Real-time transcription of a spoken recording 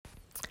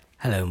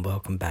Hello and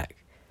welcome back.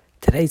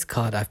 Today's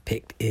card I've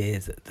picked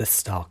is the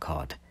Star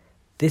card.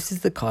 This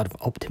is the card of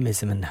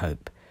optimism and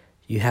hope.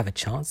 You have a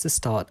chance to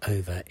start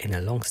over in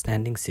a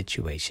long-standing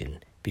situation.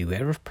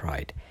 Beware of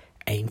pride,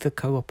 aim for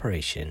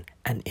cooperation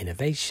and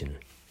innovation.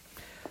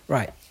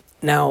 Right,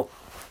 now,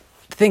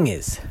 the thing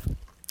is,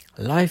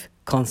 life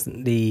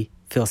constantly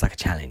feels like a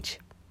challenge.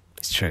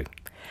 It's true.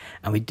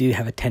 And we do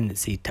have a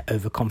tendency to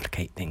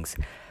overcomplicate things.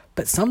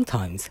 But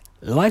sometimes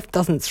life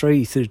doesn't throw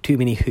you through too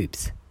many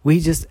hoops. We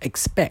just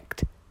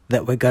expect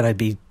that we're going to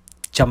be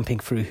jumping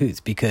through hoops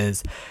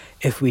because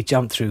if we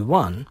jump through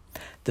one,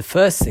 the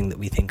first thing that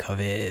we think of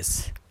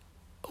is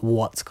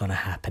what's going to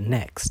happen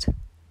next.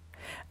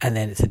 And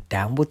then it's a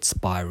downward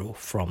spiral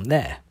from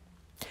there.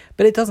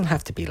 But it doesn't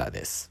have to be like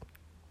this.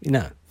 You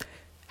know,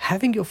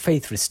 having your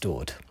faith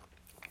restored,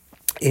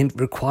 it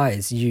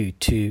requires you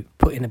to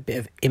put in a bit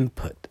of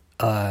input,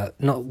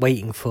 not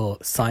waiting for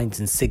signs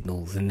and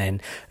signals. And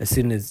then as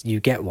soon as you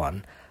get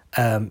one,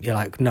 you're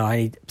like, no, I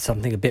need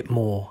something a bit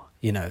more,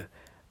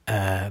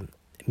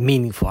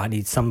 meaningful. I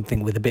need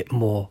something with a bit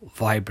more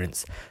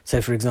vibrance.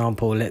 So, for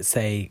example, let's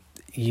say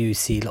you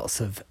see lots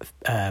of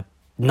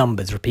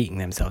numbers repeating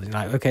themselves. You're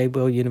like, okay,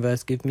 well,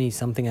 universe, give me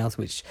something else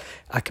which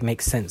I can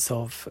make sense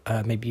of.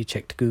 Maybe you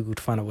check to Google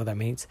to find out what that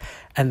means.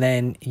 And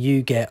then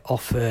you get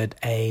offered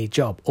a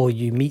job or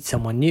you meet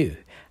someone new.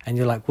 And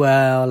you're like,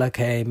 well,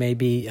 okay,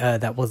 maybe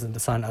that wasn't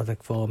the sign I was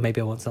looking for. Maybe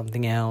I want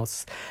something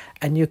else.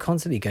 And you're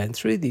constantly going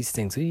through these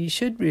things. So you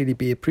should really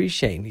be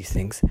appreciating these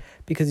things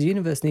because the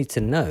universe needs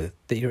to know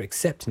that you're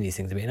accepting these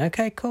things and being,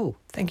 okay, cool,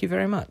 thank you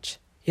very much.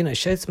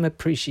 Show some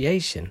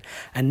appreciation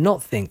and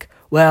not think,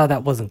 well,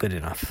 that wasn't good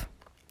enough.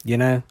 You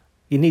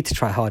need to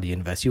try harder,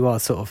 universe. You are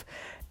sort of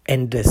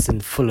endless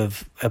and full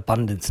of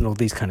abundance and all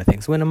these kind of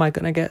things. When am I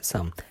going to get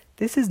some?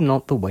 This is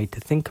not the way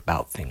to think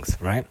about things,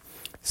 right?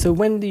 So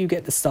when do you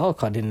get the Star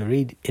card in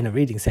a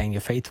reading saying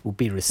your faith will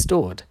be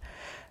restored?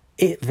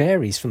 It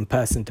varies from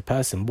person to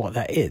person what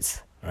that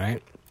is,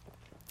 right?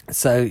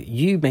 So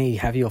you may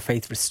have your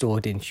faith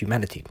restored in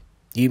humanity.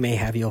 You may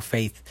have your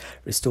faith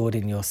restored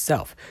in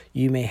yourself.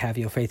 You may have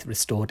your faith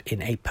restored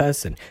in a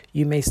person.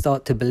 You may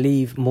start to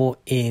believe more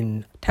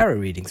in tarot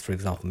readings, for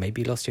example.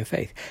 Maybe you lost your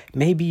faith.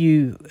 Maybe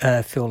you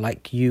feel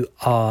like you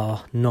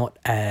are not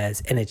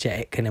as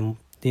energetic and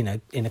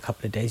in a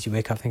couple of days you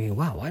wake up thinking,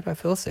 wow, why do I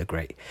feel so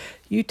great?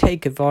 You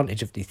take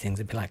advantage of these things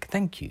and be like,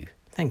 thank you.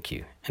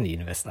 And the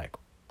universe is like,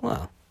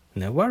 well,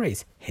 no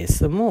worries, here's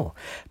some more.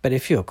 But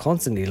if you're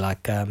constantly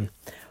like,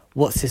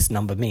 what's this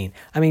number mean?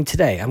 I mean,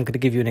 today I'm going to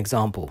give you an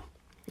example,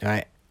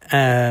 right?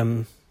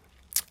 I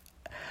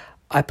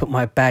put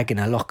my bag in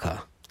a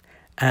locker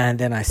and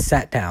then I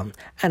sat down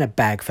and a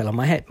bag fell on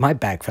my head. My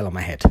bag fell on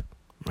my head,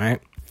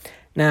 right?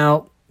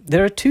 Now,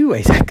 there are two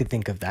ways I could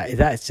think of that.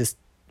 That's just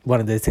one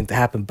of those things that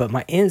happened, but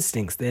my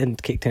instincts then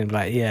kicked in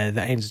like, yeah,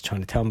 the angel's trying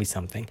to tell me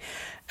something.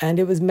 And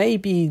it was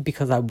maybe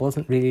because I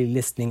wasn't really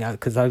listening out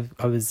because I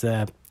was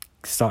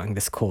starting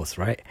this course,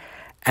 right?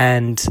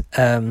 And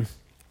I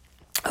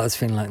was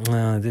feeling like,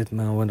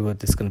 I wonder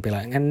what this is going to be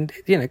like. And,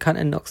 it kind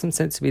of knocked some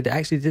sense to me that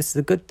actually this is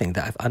a good thing,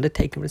 that I've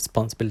undertaken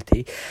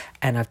responsibility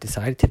and I've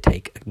decided to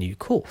take a new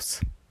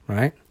course,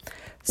 right?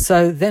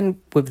 So then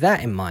with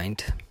that in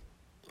mind,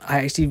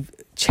 I actually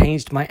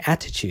changed my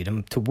attitude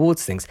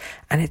towards things,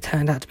 and it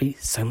turned out to be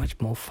so much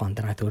more fun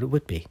than I thought it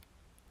would be,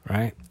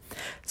 right?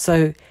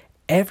 So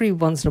every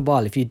once in a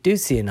while, if you do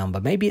see a number,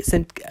 maybe it's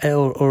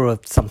or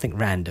something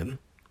random,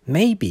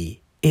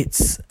 maybe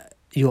it's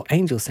your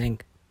angel saying,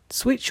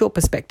 switch your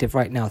perspective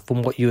right now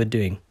from what you are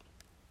doing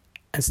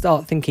and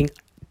start thinking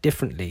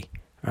differently,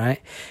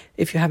 right?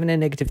 If you're having a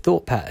negative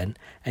thought pattern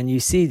and you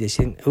see this,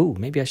 you think, oh,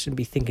 maybe I shouldn't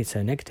be thinking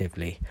so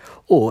negatively.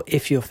 Or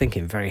if you're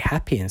thinking very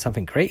happy and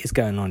something great is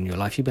going on in your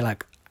life, you'd be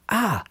like,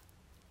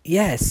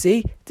 yeah,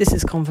 see, this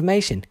is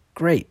confirmation.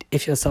 Great.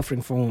 If you're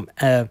suffering from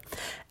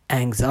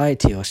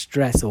anxiety or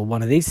stress or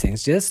one of these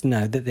things, just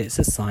know that it's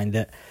a sign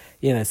that,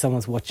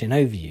 someone's watching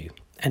over you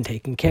and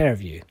taking care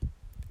of you.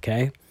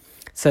 Okay?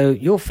 So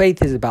your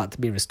faith is about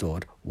to be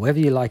restored, whether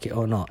you like it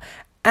or not.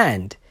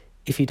 And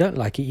if you don't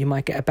like it, you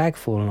might get a bag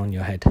falling on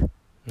your head.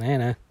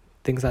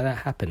 Things like that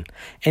happen.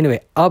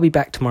 Anyway, I'll be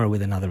back tomorrow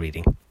with another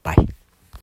reading. Bye.